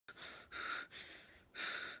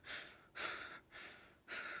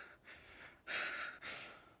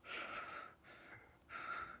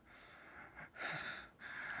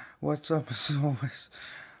What's up, as always?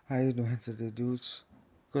 How you doing today, dudes?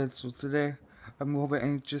 Good, so today, I'm a little bit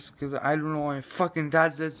anxious because I don't know what my fucking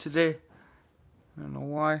dad did today. I don't know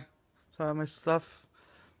why. So I have my stuff.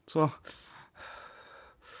 So,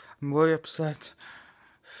 I'm really upset.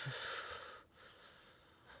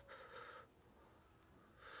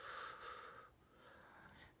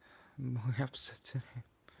 I'm really upset today.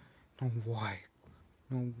 No why.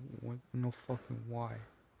 No fucking why.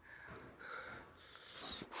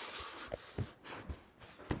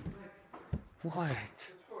 What?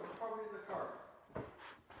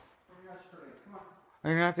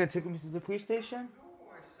 Are you not gonna take me to the police station?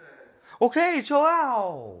 No, I said. Okay, chill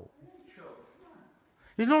out. Chill.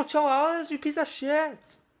 You don't chill out, you piece of shit.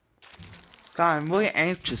 God, I'm really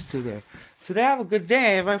anxious today. Today I have a good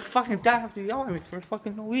day. If I fucking dad have to yell at me for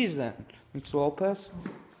fucking no reason. Mr. Lopez.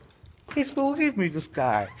 Please believe me, this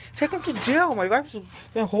guy. Take him to jail. My life's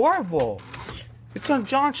been horrible. It's on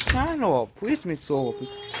John's channel. Please, Mr.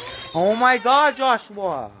 Lopez. Oh my God,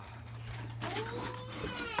 Joshua.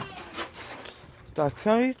 Dad,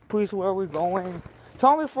 can you please where are we going?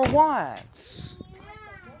 Tell me for once.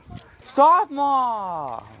 Stop,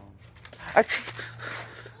 Mom.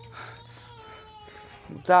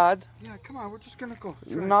 Dad. Yeah, come on, we're just gonna go.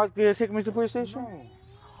 You're not gonna take me to the police station? No.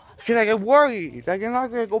 Because I get worried. I'm not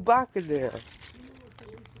gonna go back in there.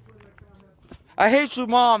 I hate you,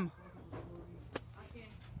 Mom.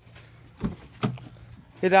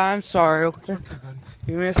 Hey, Dad, I'm sorry. Okay. Okay, buddy.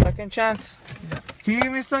 Give me a second chance. Yeah. Can you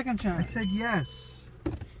give me a second I chance? said yes.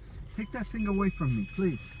 Take that thing away from me,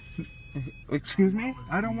 please. Excuse me?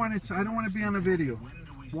 I don't want it. I don't want to be on a video.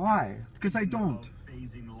 Why? Because I don't.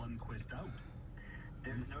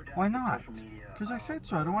 Why not? Because I said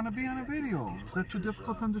so. I don't want to be on a video. Is that too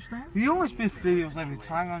difficult to understand? You always make videos every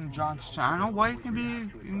time on John's channel. Why you can be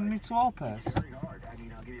Mr. Lopez?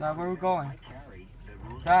 Dad, where are we going?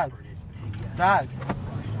 Dad. Dad.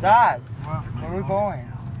 Dad. Well, Where are we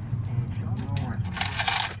going? nowhere.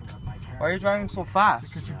 Why are you driving so fast?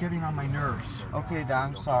 Because you're getting on my nerves. Okay, Dad,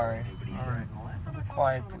 I'm sorry. All right. Be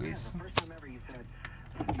quiet, please.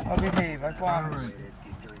 I'll behave, I promise. All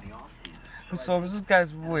right. So this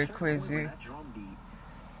guy's really crazy.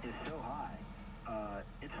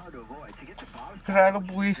 Because I don't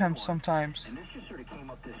believe him sometimes.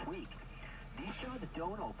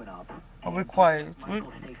 I'll be quiet.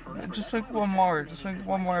 Just make one more. Just make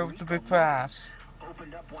one more with the big pass.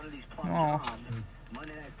 No.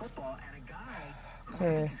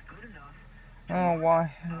 Okay. I don't know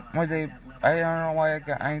why. I don't know why I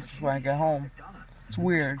get anxious when I get home. It's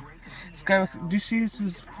weird. This guy, do you see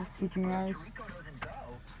his freaking eyes?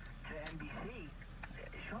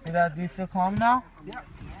 Hey, Dad, do you feel calm now? Yeah.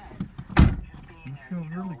 You feel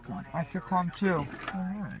really calm. I feel calm too. All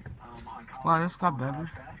right. Wow, this got better.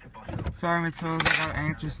 Sorry, Matilda, I got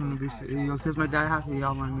anxious in the video because my dad had to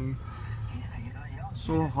yell at me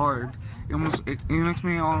so hard. It makes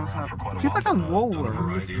me almost have. Keep it down lower.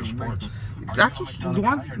 That's just you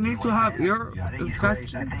want me to have ear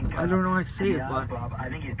infection. I don't know how to say it, but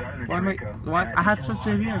why I have such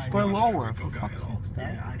an ear? Put it lower for fuck's sake,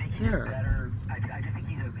 Dad. Here.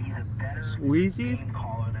 Squeezy?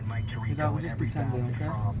 You know, we're just pretending, okay?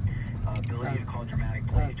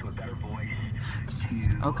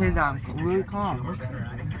 Okay, Dad, I'm really calm.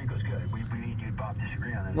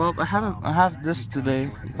 Well, I have this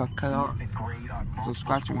today. It got cut out. So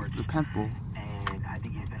scratching the pimple.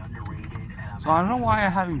 So I don't know why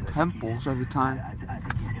I'm having pimples every time.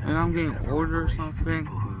 Maybe I'm getting older or something.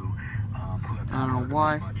 I don't know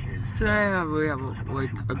why. Today I really have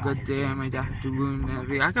a good day. I might have to ruin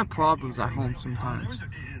everything. I got problems at home sometimes.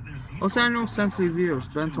 Also, I know sensitive ears.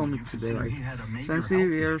 Ben told me today, like,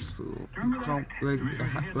 sensitive ears don't,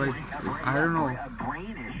 like, I don't know.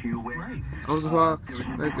 Also,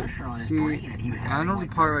 like, see, I know the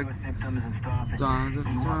part, like, dun, dun,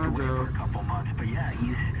 dun, dun,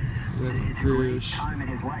 fish.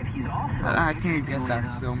 I can't get that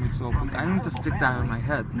still, Mixopus. I need to stick that in my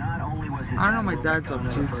head. I don't know what my dad's up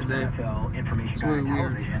to today. It's really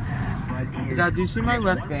weird. Dad, do you see my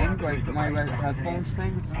red thing? Like my red headphones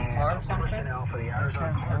thing? It's in the car or something? I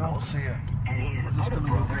don't see it. We're just gonna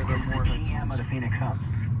go get more headphones.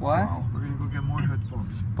 What? We're gonna go get more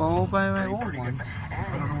headphones. But we'll buy my old ones. I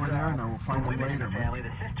don't know where they are now. We'll find them later. But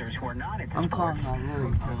I'm calm now,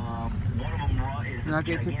 really. You're not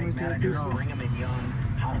gonna take me to the police?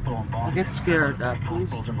 I get scared, Dad,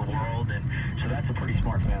 please. I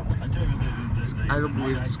don't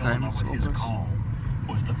believe this guy in this Opus.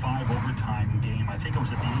 Was the 5 overtime game. I think it was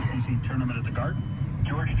at the ACC tournament at the Garden.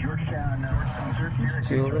 Georgetown,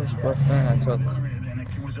 see, look at this buffet I took.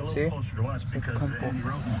 See? It's like a pimple.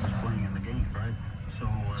 Playing in the game, right?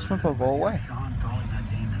 This one will go away. Sean calling that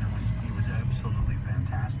game, and he was absolutely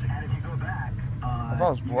fantastic. And if you go back, I thought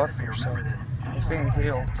it was blood for a second. It's being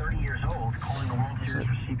healed. 30 years old, calling the World Series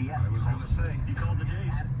for CBS. I was going to say, he called the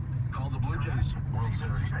Jays, called the Blue Jays World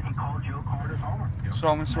Series. He called Joe Carter's homer.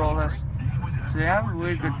 So, Miss Robles, today I have a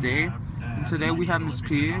really good day. And today we have Miss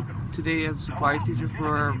P. Today as a supply teacher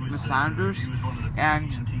for Miss Sanders.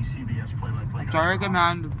 And I'm sorry I got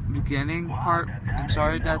mad in the beginning part. I'm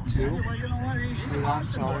sorry that too. I'm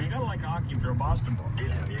sorry.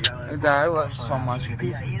 That I love so much.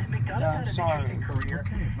 I'm sorry.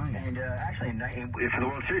 And actually, for the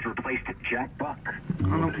World Series, replaced Jack Buck. I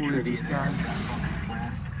don't believe this guy.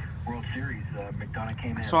 World Series, McDonough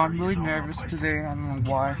came in. So I'm really nervous today. I don't know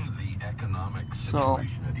why.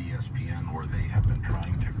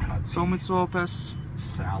 So Miss Lopez,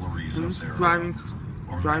 this driving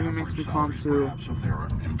makes me calm too.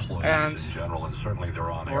 And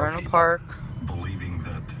we're in a park.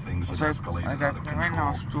 So I got clean my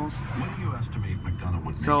nostrils.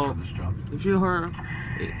 So if you heard,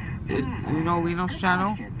 you know Lino's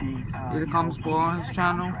channel, it comes below on his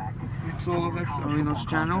channel. So that's Lino's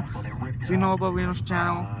channel. If you know about Lino's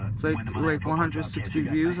channel, it's like 160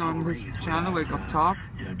 views on his channel, like up top,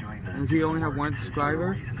 and he only have 1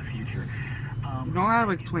 subscriber. You know, I have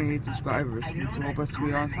like 28 subscribers. It's Lopez, to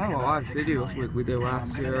be honest. I have a lot of videos like we did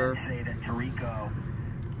last year.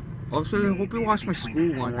 Also, I hope you watch my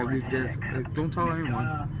school one that we did. Like, don't tell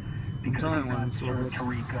anyone. Don't tell anyone it's Lopez.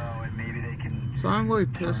 So I'm really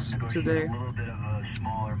pissed today.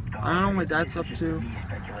 I don't know what my dad's up to.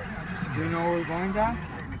 Do you know where we're going, Dad?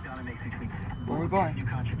 Where are we going?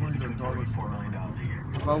 We're going to the dollar store.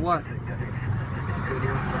 About what?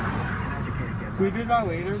 Can we do that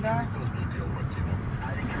later, Dad?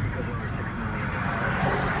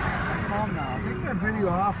 Calm now. Take that video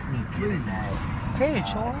off me, please. Okay,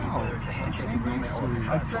 chill out. I'm saying nice to you.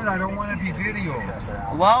 I said I don't want to be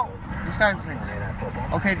videoed. Well, this guy's like,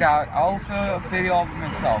 okay, Dad, I'll film a video of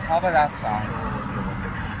myself. How about that sound?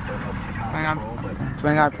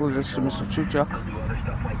 I gotta prove this to Mr. Chuchuk.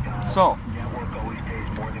 So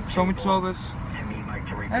me Tobis.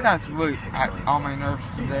 That guy's really on my nerves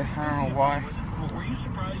today. I don't know why.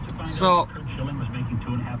 So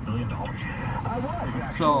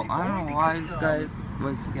I don't know why this guy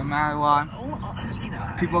like get mad a lot.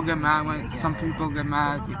 People get mad when some people get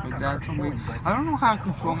mad. My dad told me I don't know how to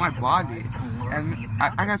control my body. And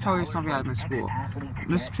I gotta tell you something at my school.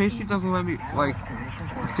 Miss Tracy doesn't let me like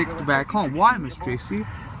take the bag home. Why, Miss Tracy?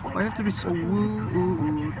 Why do you have to be so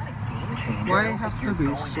woo? Why do you have to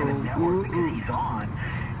be so woo?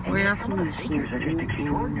 Why do you have to be so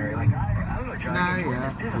woo? Nah,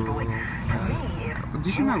 yeah. Do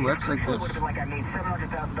you see my lips like this?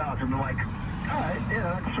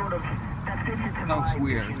 That was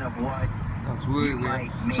weird. That's really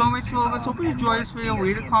weird. So, Miss Lopez, hope you enjoy this video.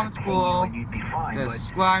 Leave the comments below.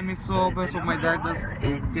 Subscribe, Miss Lopez. Hope my dad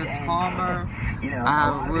gets calmer. I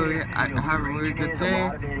have a really good day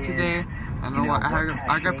today. I know what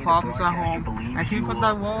I got problems at home. And can you put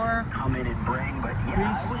that lower?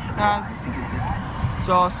 Please, Dad.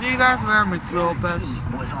 So, I'll see you guys later, Miss Lopez.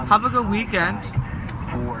 Have a good weekend.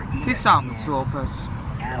 Peace out, Miss Lopez.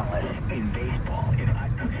 In baseball,